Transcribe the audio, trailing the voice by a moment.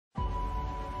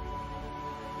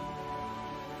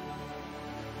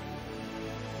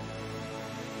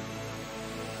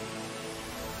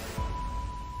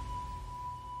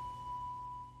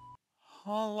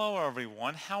Hello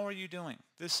everyone, how are you doing?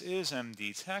 This is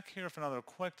MD Tech here for another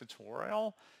quick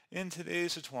tutorial. In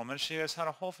today's tutorial, I'm going to show you guys how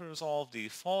to hopefully resolve the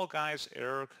Fall Guys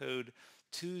error code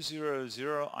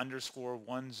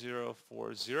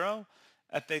 200_1040.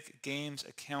 Epic Games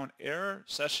account error,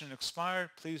 session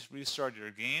expired, please restart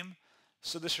your game.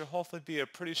 So this should hopefully be a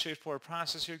pretty straightforward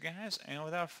process here, guys, and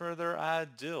without further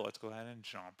ado, let's go ahead and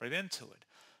jump right into it.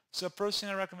 So first thing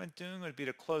I recommend doing would be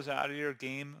to close out of your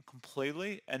game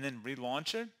completely and then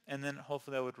relaunch it, and then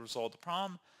hopefully that would resolve the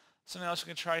problem. Something else you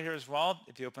can try here as well,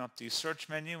 if you open up the search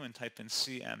menu and type in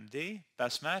CMD,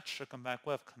 best match should come back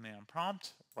with command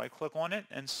prompt, right click on it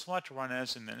and select run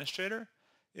as administrator.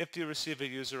 If you receive a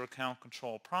user account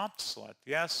control prompt, select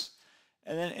yes.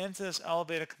 And then into this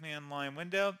elevated command line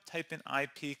window, type in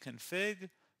ipconfig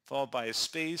followed by a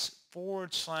space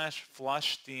 /flush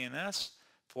DNS.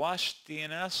 Flush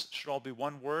DNS should all be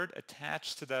one word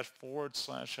attached to that /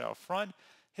 out front.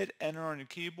 Hit enter on your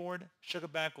keyboard. Should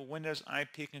come back with Windows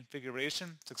IP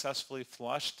configuration. Successfully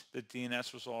flushed the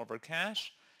DNS resolver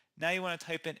cache. Now you want to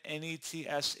type in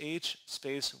netsh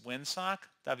space winsock,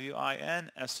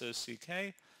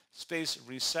 WINSOCK, space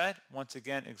reset. Once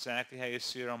again, exactly how you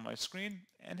see it on my screen,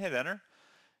 and hit enter.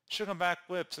 Should come back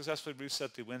with successfully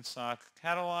reset the winsock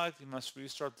catalog. You must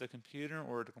restart the computer in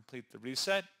order to complete the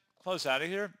reset. Close out of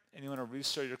here, and you want to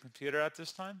restart your computer at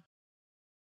this time.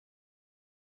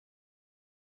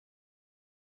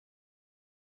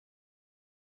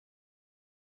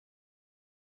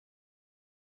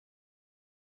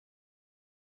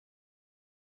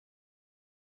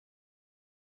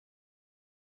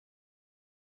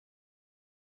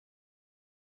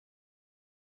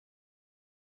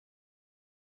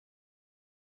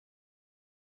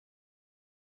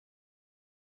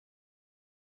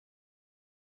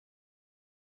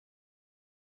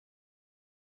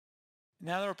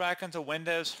 Now that we're back into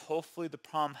Windows, hopefully the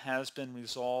problem has been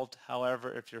resolved.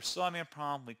 However, if you're still having a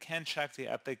problem, we can check the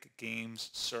Epic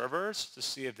Games servers to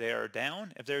see if they are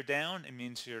down. If they're down, it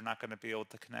means you're not going to be able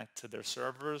to connect to their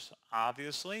servers,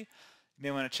 obviously. You may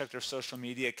want to check their social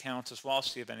media accounts as well,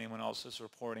 see if anyone else is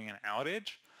reporting an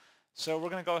outage. So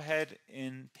we're going to go ahead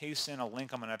and paste in a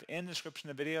link I'm going to have in the description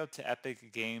of the video to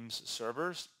Epic Games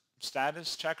servers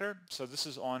status checker. So this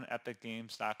is on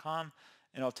epicgames.com,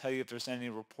 and I'll tell you if there's any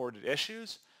reported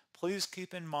issues. Please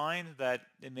keep in mind that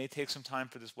it may take some time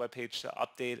for this webpage to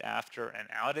update after an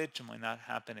outage. It might not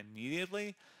happen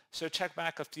immediately. So check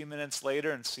back a few minutes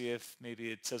later and see if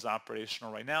maybe it says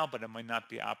operational right now, but it might not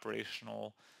be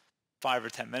operational 5 or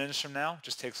 10 minutes from now. It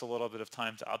just takes a little bit of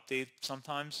time to update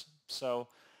sometimes. So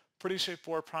pretty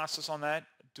straightforward process on that.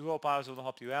 Do hope I was able to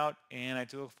help you out, and I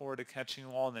do look forward to catching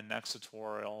you all in the next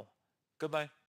tutorial. Goodbye.